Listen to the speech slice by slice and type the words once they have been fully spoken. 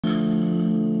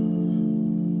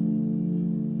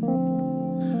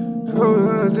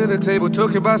Dinner table,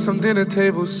 talking about some dinner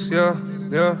tables, yeah,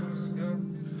 yeah.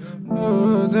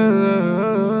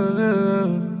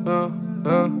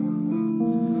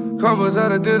 Convos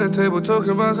at a dinner table, talking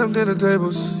about some dinner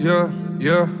tables, yeah,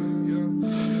 yeah.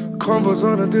 Convos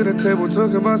on a dinner table,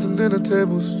 talking about some dinner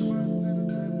tables.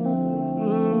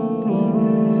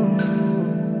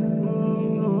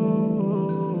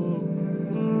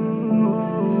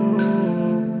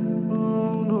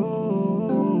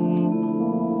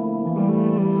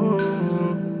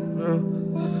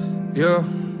 Yeah.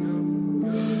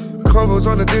 Convos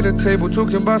on the dinner table,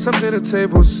 talking about some dinner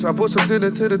tables. I brought some dinner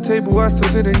to the table, I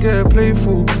still didn't get a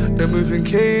playful. They're moving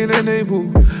Cain and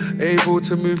able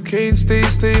to move Cain, stay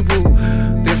stable.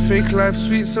 They think life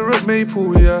sweet syrup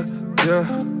maple, yeah,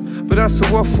 yeah. But that's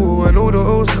a waffle, and all the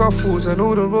old scuffles, and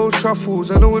all the road shuffles,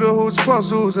 and all the hoes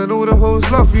puzzles, and all the hoes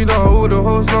love you now, all the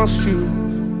hoes lost you,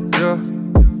 yeah.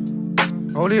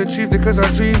 Only achieved it cause I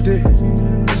dreamed it.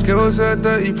 These girls are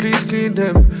dirty, please clean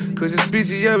them. Cause it's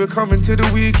busy, yeah, we're coming to the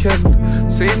weekend.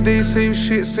 Same day, same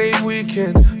shit, same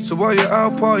weekend. So while you're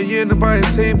out partying and buying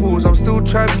tables, I'm still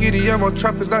trap giddy, yeah, my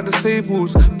trap is like the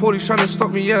stables. Police trying to stop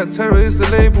me, yeah, terror is the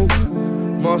label.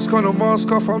 Mask on or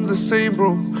mask off, I'm the same,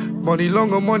 bro. Money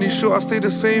long or money short, I stay the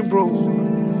same, bro.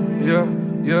 Yeah,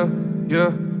 yeah,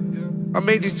 yeah. I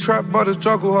made these trap brothers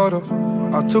juggle harder.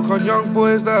 I took on young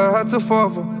boys that I had to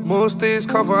father. Most days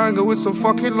cover anger with some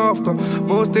fucking laughter.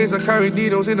 Most days I carry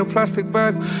needles in a plastic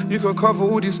bag. You can cover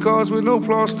all these scars with no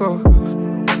plaster.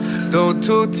 Don't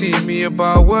talk to me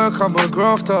about work, I'm a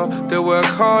grafter. They work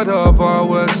harder, but I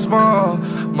work smarter.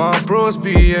 My bros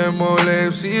being more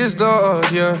lame, see his daughter,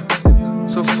 yeah.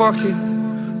 So fuck it,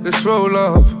 let's roll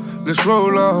up. Let's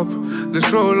roll up,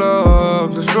 let's roll up,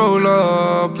 let's roll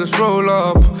up, let's roll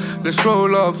up, let's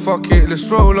roll up, fuck it, let's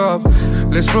roll up,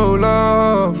 let's roll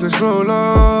up, let's roll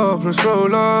up, let's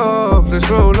roll up, let's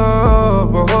roll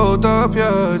up. But hold up,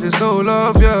 yeah, there's no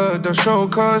love, yeah, the show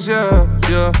cause, yeah,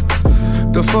 yeah.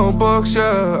 The phone box,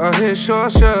 yeah, I hear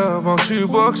shots, yeah, my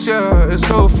shoebox, yeah, it's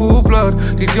so full blood.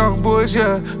 These young boys,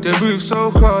 yeah, they move so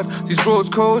hard. These roads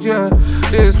cold, yeah,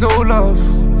 there's no love.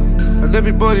 And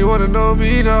everybody wanna know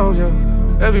me now, yeah.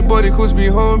 Everybody calls me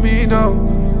homie now.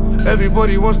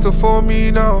 Everybody wants to phone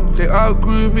me now. They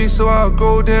outgrew me, so I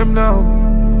outgrow them now,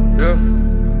 yeah.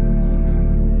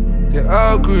 They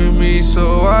outgrew me,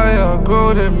 so I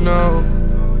outgrow them now.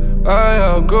 I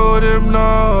outgrow them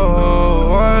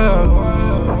now.